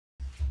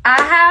I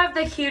have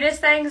the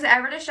cutest things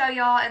ever to show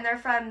y'all, and they're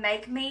from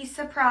Make Me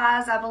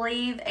Surprise, I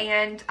believe,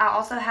 and I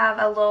also have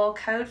a little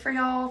code for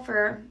y'all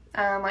for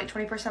like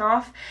 20%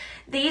 off.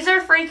 These are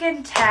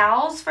freaking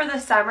towels for the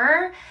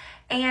summer,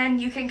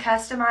 and you can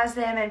customize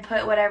them and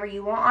put whatever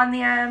you want on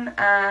them,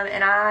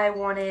 and I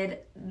wanted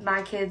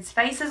my kids'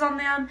 faces on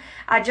them.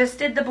 I just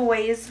did the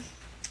boys'.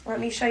 Let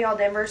me show y'all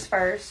Denver's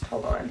first.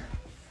 Hold on.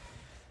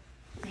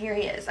 Here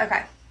he is.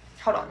 Okay,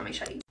 hold on, let me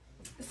show you.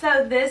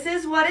 So this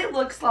is what it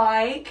looks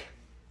like.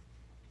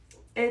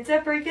 It's a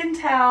freaking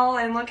towel,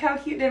 and look how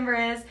cute Denver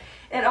is.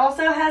 It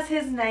also has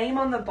his name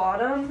on the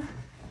bottom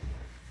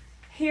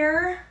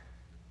here.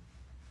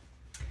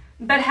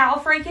 But how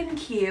freaking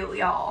cute,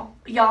 y'all.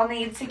 Y'all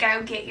need to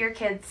go get your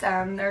kids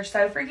some. They're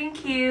so freaking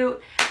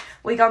cute.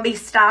 We're going to be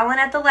styling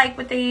at the lake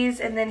with these.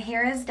 And then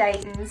here is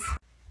Dayton's.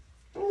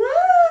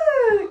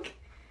 Look!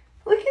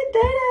 Look at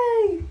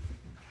Day-Day.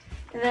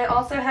 And it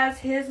also has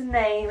his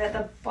name at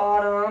the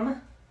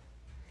bottom.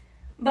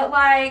 But,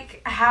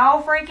 like,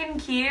 how freaking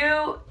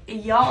cute.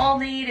 Y'all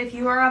need, if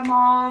you are a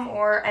mom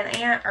or an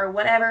aunt or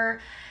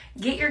whatever,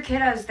 get your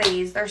kiddos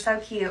these. They're so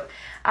cute.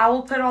 I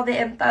will put all the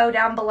info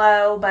down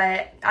below,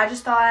 but I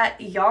just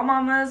thought y'all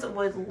mamas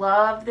would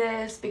love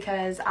this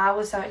because I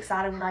was so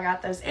excited when I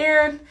got those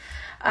in.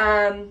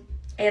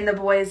 And the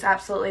boys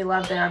absolutely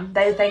love them.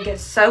 They think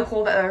it's so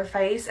cool that their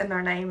face and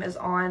their name is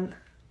on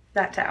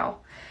that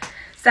towel.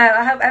 So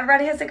I hope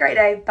everybody has a great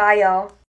day. Bye, y'all.